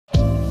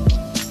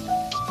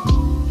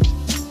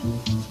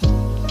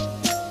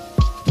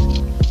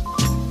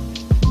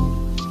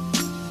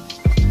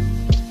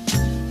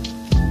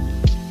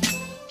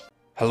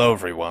Hello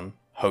everyone,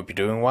 hope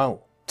you're doing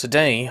well.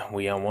 Today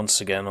we are once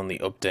again on the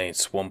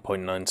update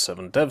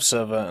 1.97 dev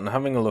server and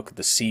having a look at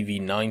the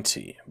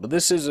CV90, but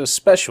this is a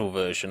special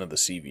version of the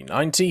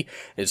CV90.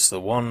 It's the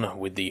one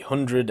with the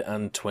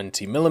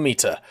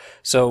 120mm.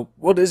 So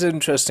what is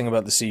interesting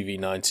about the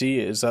CV90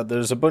 is that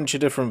there's a bunch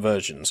of different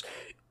versions.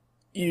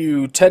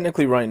 You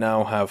technically right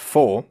now have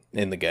 4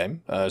 in the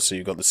game, so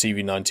you've got the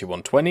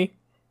CV90-120,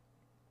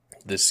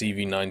 the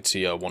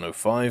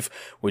CV90-105,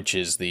 which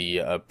is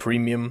the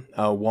premium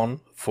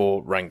one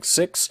for rank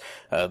 6.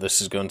 This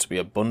is going to be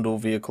a bundle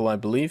vehicle, I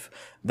believe.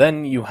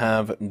 Then you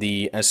have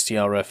the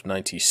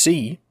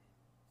STRF-90C,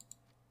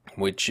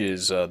 which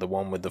is the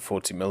one with the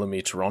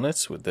 40mm on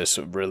it, with this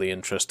really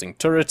interesting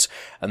turret.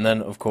 And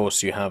then, of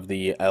course, you have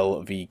the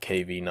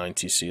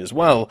LVKV-90C as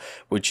well,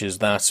 which is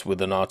that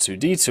with an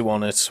R2-D2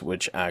 on it,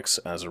 which acts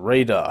as a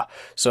radar.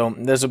 So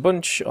there's a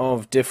bunch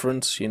of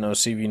different,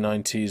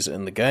 CV90s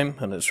in the game,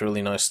 and it's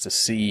really nice to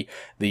see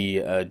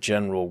the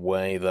general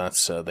way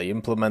that they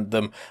implement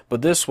them.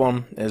 But this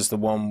one is the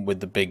one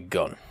with the big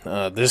gun.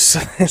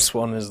 This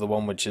one is the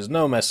one which is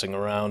no messing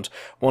around,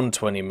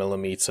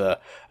 120mm,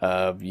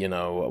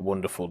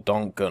 wonderful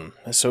donk gun.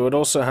 So it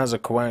also has a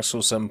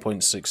coaxial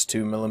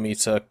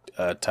 7.62mm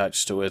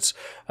attached to it,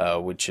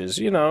 which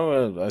is,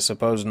 I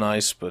suppose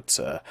nice, but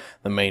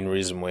the main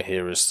reason we're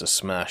here is to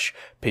smash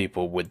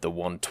people with the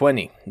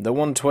 120. The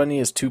 120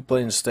 is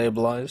 2-plane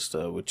stabilized,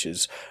 which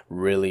is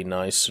really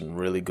nice and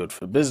really good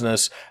for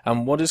business.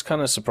 And what is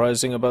kind of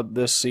surprising about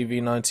this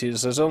CV90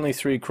 is there's only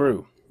 3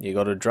 crew. You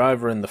got a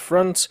driver in the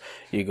front,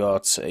 you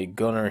got a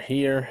gunner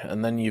here,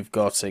 and then you've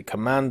got a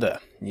commander.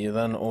 You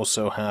then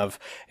also have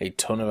a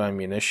ton of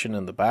ammunition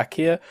in the back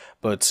here,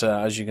 but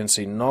as you can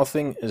see,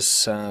 nothing is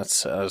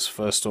sat as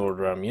first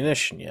order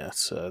ammunition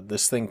yet.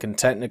 This thing can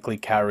technically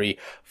carry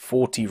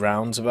 40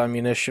 rounds of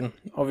ammunition.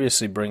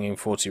 Obviously bringing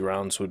 40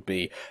 rounds would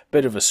be a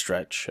bit of a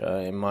stretch,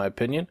 in my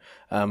opinion,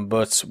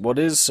 but what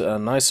is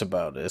nice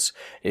about it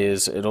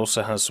is it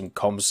also has some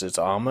composite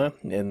armor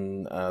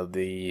in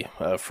the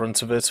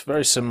front of it,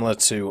 very similar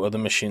to other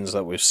machines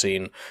that we've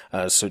seen,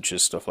 such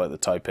as stuff like the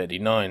Type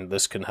 89.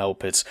 This can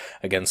help it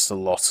against a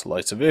lot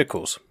lighter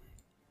vehicles.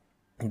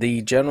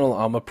 The general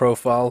armor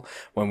profile,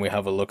 when we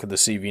have a look at the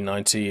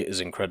CV90, is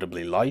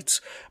incredibly light.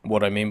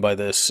 What I mean by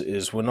this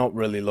is we're not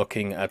really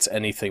looking at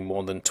anything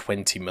more than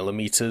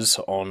 20mm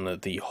on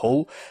the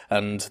hull,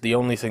 and the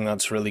only thing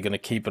that's really going to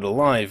keep it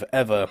alive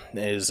ever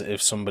is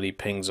if somebody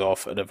pings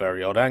off at a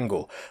very odd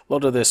angle. A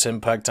lot of this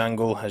impact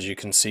angle, as you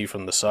can see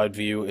from the side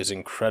view, is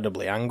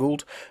incredibly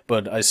angled,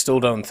 but I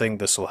still don't think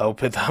this will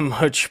help it that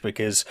much,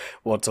 because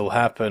what will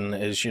happen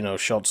is,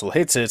 shots will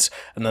hit it,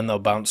 and then they'll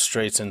bounce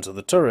straight into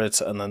the turret,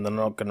 and then they're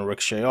not going to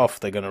ricochet off,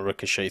 they're going to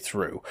ricochet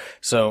through.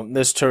 So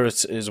this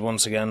turret is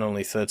once again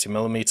only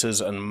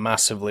 30mm and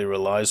massively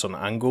relies on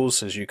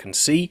angles, as you can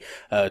see,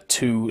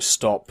 to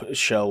stop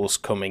shells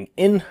coming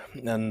in,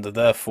 and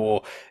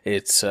therefore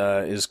it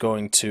is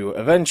going to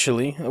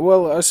eventually,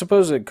 well, I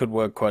suppose it could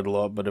work quite a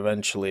lot, but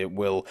eventually it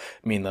will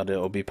mean that it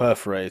will be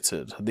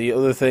perforated. The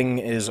other thing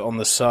is on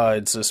the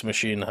sides, this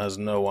machine has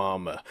no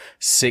armor.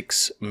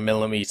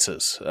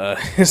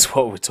 6mm is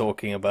what we're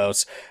talking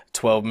about.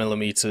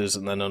 12mm,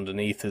 and then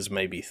underneath is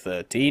maybe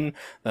 13.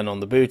 Then on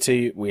the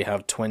booty we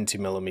have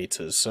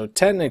 20mm. So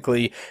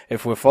technically,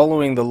 if we're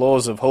following the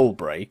laws of hull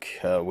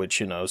break,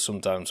 which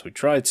sometimes we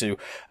try to,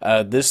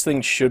 this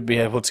thing should be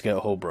able to get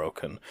hull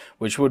broken,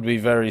 which would be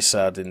very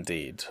sad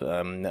indeed.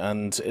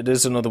 And it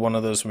is another one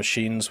of those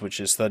machines which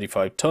is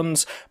 35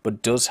 tons,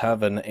 but does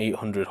have an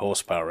 800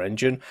 horsepower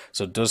engine,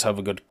 so it does have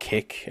a good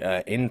kick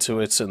into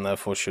it, and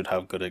therefore should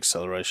have good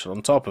acceleration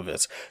on top of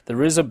it.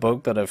 There is a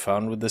bug that I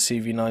found with the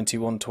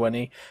CV90-120.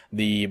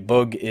 The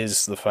bug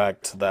is the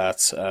fact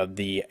that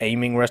the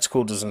aiming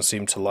reticle doesn't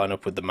seem to line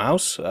up with the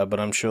mouse, but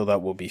I'm sure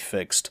that will be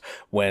fixed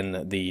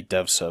when the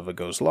dev server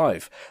goes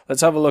live.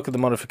 Let's have a look at the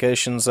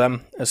modifications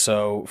then.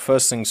 So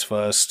first things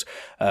first,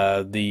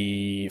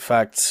 the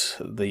fact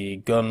the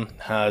gun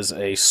has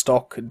a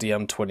stock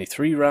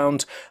DM23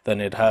 round, then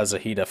it has a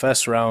Heat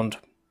FS round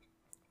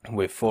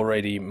with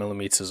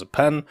 480mm of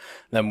pen,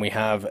 then we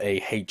have a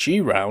HE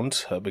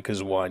round,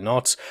 because why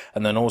not,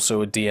 and then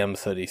also a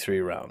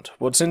DM33 round.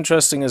 What's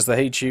interesting is the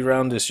HE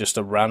round is just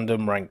a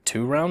random rank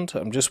 2 round.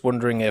 I'm just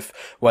wondering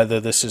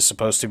whether this is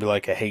supposed to be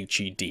like a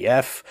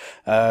HEDF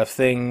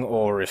thing,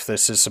 or if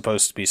this is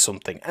supposed to be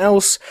something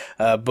else,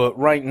 but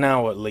right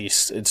now at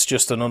least it's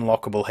just an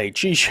unlockable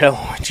HE shell,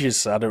 which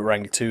is at a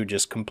rank 2,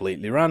 just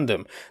completely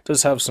random. It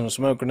does have some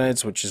smoke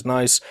grenades, which is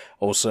nice,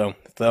 also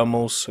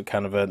thermals,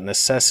 kind of a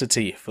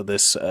necessity for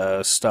this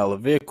style of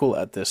vehicle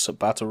at this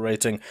battle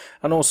rating,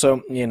 and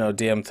also,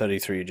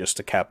 DM33 just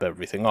to cap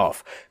everything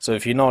off. So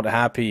if you're not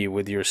happy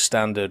with your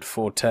standard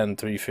 410,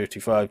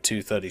 355,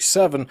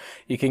 237,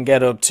 you can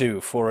get up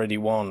to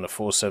 481,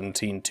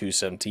 417,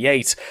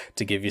 278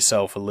 to give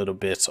yourself a little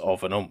bit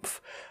of an oomph.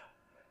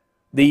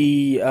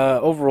 The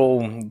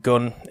overall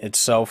gun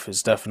itself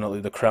is definitely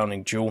the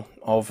crowning jewel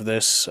of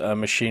this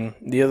machine.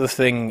 The other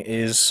thing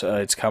is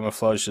its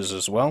camouflages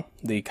as well.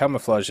 The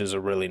camouflages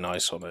are really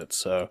nice on it.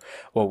 So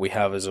what we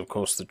have is, of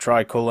course, the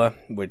tricolor,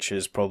 which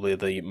is probably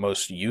the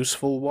most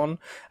useful one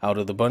out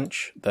of the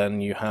bunch. Then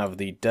you have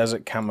the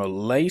desert camo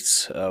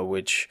late,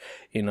 which,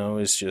 you know,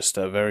 is just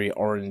a very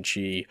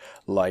orangey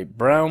light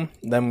brown.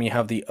 Then we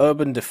have the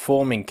urban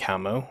deforming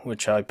camo,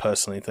 which I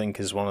personally think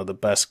is one of the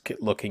best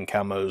looking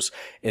camos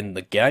in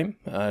the game,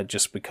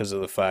 just because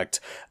of the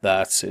fact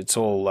that it's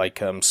all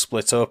like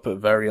split up at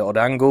very odd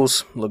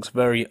angles. Looks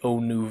very au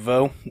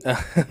nouveau.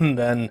 And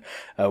then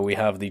we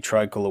have the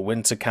tricolor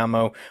winter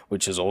camo,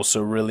 which is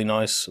also really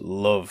nice.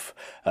 Love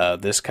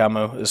this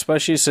camo,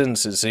 especially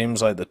since it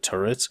seems like the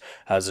turret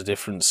has a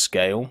different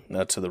scale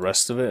to the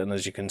rest of it, and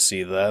as you can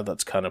see there,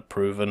 that's kind of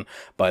proven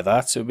by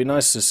that. It would be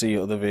nice to see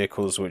other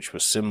vehicles which were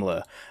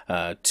similar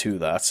to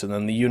that. And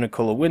then the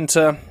unicolor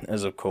winter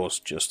is, of course,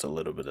 just a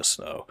little bit of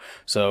snow.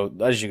 So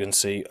as you can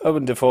see,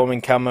 urban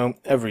deforming camo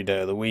every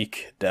day of the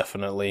week,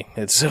 definitely.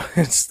 It's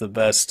the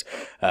best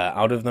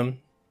out of them.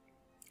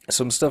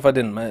 Some stuff I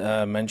didn't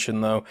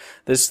mention though.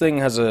 This thing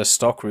has a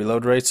stock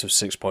reload rate of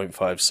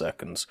 6.5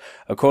 seconds.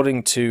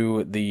 According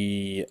to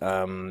the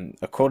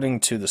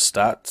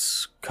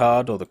stats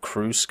card or the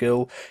crew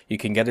skill, you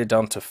can get it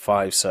down to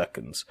 5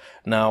 seconds.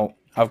 Now,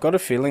 I've got a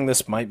feeling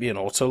this might be an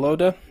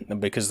autoloader,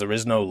 because there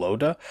is no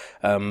loader,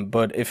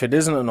 but if it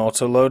isn't an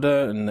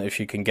autoloader, and if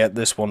you can get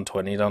this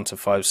 120 down to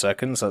 5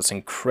 seconds, that's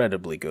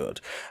incredibly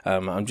good.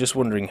 I'm just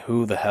wondering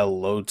who the hell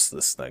loads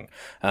this thing.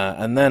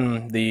 And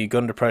then the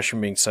gun depression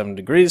being 7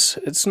 degrees,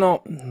 it's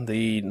not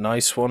the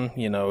nice one,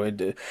 you know,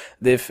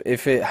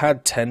 if it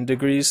had 10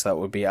 degrees, that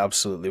would be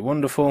absolutely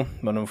wonderful,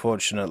 but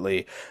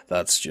unfortunately,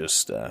 that's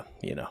just,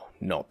 you know,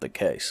 not the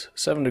case.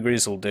 7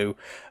 degrees will do.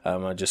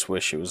 I just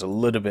wish it was a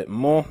little bit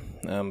more,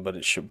 but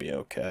it should be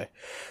okay.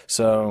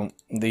 So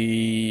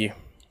the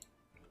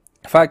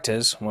fact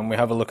is, when we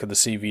have a look at the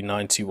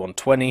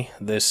CV90120,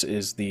 this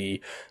is the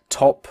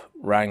top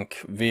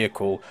rank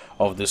vehicle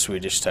of the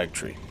Swedish tech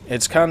tree.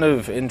 It's kind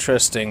of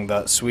interesting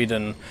that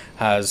Sweden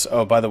has,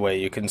 oh, by the way,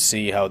 you can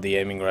see how the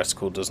aiming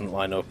reticle doesn't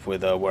line up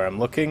with where I'm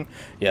looking.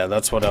 Yeah,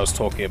 that's what I was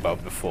talking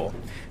about before.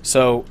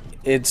 So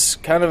it's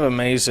kind of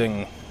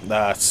amazing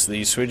that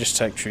the Swedish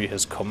tech tree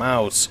has come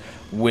out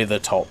with a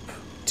top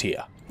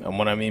tier. And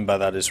what I mean by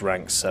that is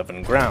rank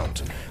 7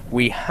 ground.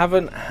 We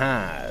haven't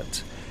had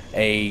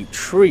a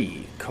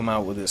tree come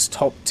out with its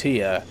top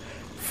tier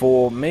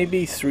for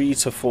maybe 3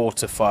 to 4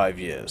 to 5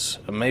 years,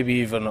 and maybe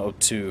even up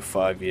to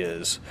 5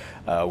 years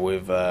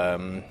with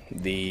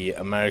the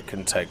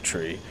American tech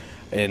tree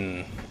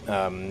in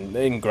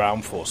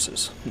ground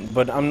forces.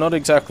 But I'm not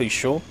exactly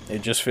sure.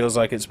 It just feels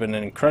like it's been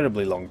an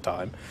incredibly long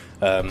time.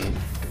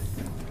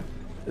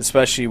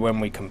 Especially when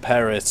we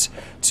compare it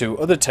to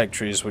other tech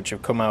trees which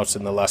have come out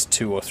in the last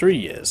 2 or 3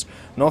 years.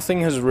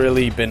 Nothing has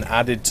really been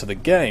added to the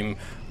game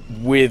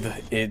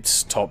with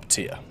its top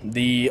tier.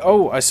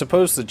 I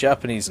suppose the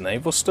Japanese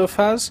naval stuff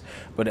has,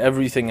 but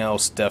everything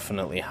else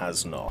definitely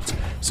has not.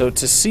 So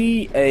to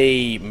see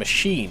a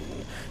machine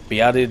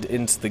be added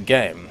into the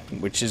game,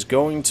 which is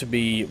going to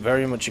be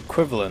very much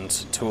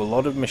equivalent to a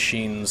lot of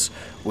machines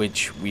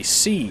which we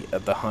see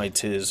at the high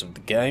tiers of the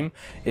game,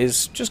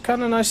 is just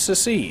kind of nice to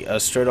see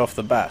straight off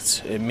the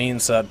bat. It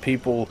means that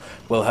people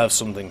will have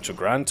something to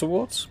grind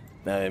towards.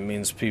 It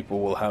means people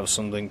will have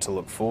something to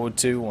look forward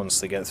to once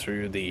they get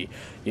through the,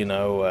 you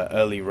know,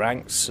 early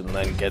ranks and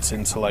then get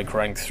into like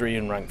rank 3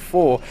 and rank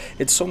 4.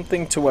 It's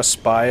something to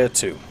aspire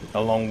to,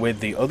 along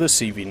with the other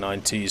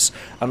CV90s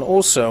and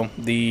also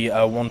the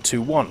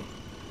 121.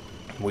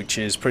 Which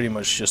is pretty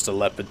much just a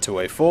Leopard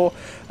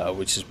 2A4,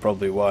 which is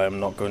probably why I'm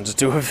not going to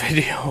do a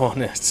video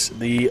on it.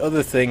 The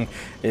other thing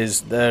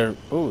is there...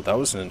 Oh, that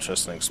was an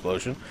interesting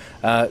explosion.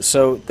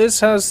 So this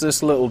has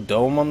this little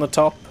dome on the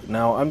top.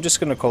 Now, I'm just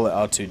going to call it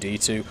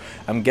R2-D2.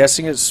 I'm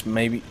guessing it's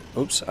maybe...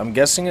 Oops. I'm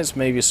guessing it's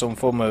maybe some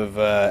form of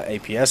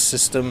APS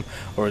system,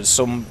 or it's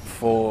some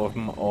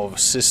form of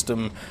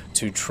system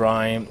to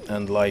try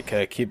and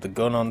like keep the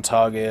gun on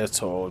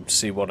target or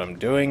see what I'm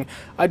doing.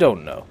 I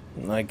don't know.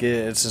 Like,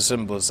 it's as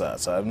simple as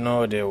that. I have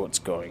no idea what's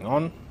going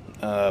on.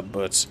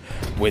 But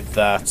with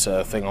that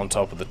thing on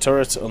top of the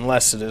turret,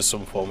 unless it is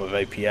some form of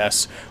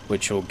APS,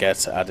 which will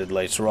get added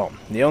later on.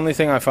 The only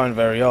thing I find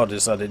very odd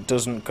is that it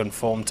doesn't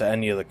conform to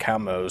any of the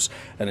camos,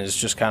 and is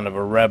just kind of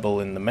a rebel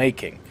in the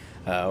making.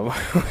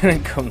 When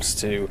it comes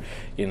to,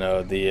 you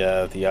know,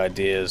 the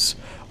ideas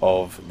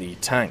of the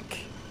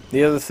tank.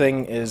 The other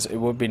thing is, it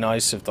would be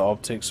nice if the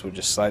optics were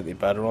just slightly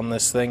better on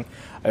this thing.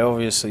 I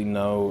obviously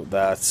know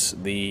that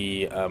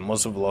the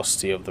muzzle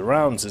velocity of the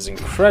rounds is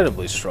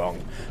incredibly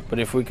strong, but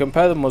if we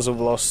compare the muzzle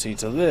velocity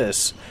to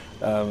this,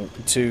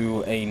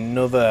 to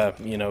another,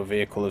 you know,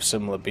 vehicle of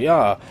similar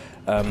BR,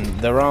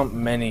 there aren't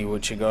many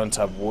which are going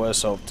to have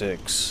worse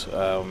optics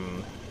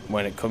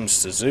when it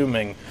comes to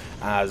zooming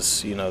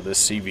as, you know, the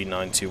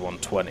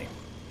CV90120.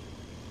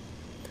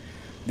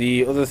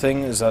 The other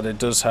thing is that it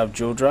does have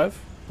dual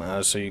drive.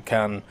 So you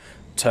can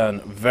turn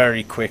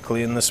very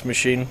quickly in this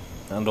machine.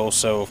 and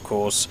also, of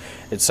course,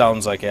 it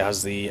sounds like it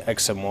has the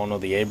XM1 or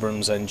the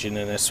Abrams engine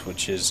in it,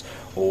 which is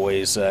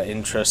always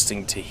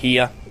interesting to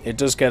hear. It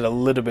does get a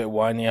little bit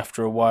whiny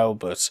after a while,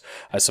 but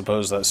I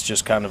suppose that's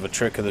just kind of a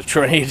trick of the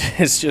trade.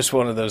 It's just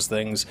one of those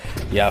things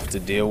you have to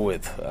deal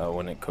with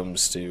when it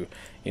comes to,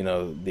 you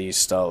know, these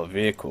style of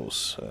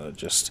vehicles.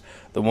 Just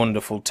the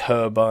wonderful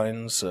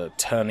turbines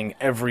turning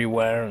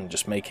everywhere and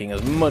just making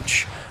as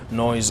much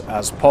noise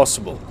as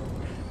possible.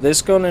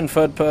 This gun in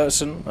third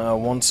person,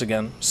 once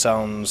again,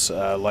 sounds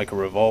like a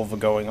revolver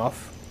going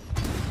off.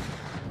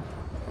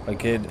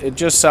 Like it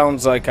just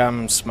sounds like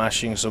I'm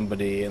smashing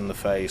somebody in the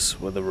face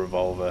with a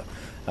revolver,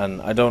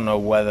 and I don't know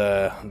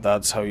whether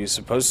that's how you're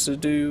supposed to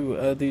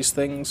do these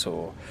things,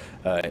 or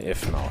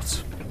if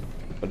not.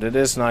 But it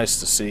is nice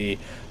to see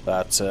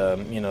that,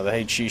 you know, the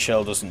HE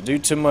shell doesn't do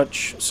too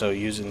much, so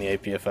using the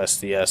APF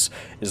SDS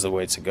is the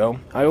way to go.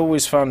 I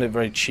always found it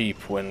very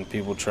cheap when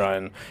people try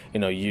and,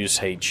 you know, use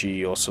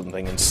HE or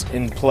something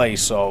in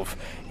place of,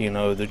 you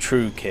know, the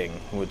true king,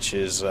 which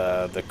is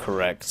the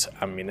correct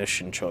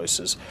ammunition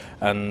choices.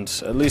 And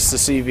at least the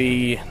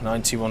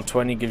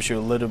CV90120 gives you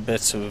a little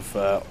bit of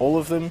all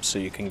of them, so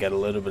you can get a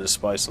little bit of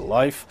spice of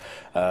life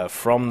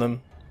from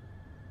them.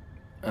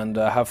 And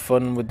have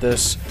fun with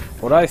this,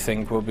 what I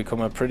think will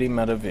become a pretty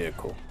meta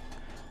vehicle.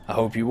 I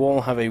hope you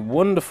all have a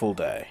wonderful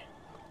day,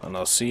 and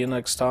I'll see you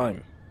next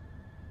time.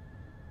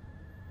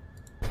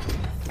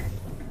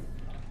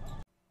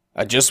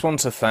 I just want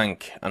to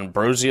thank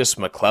Ambrosius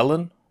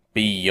McClellan,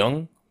 B.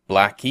 Young,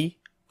 Blackie,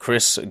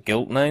 Chris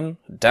Giltnane,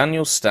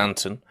 Daniel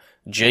Stanton,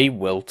 Jay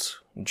Wilt,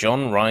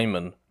 John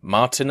Ryman,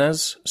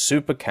 Martinez,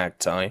 Super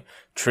Cacti,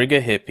 Trigger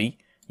Hippie,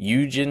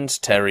 Eugens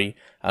Terry,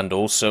 and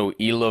also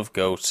Elove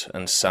Goat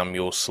and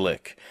Samuel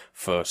Slick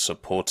for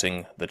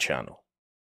supporting the channel.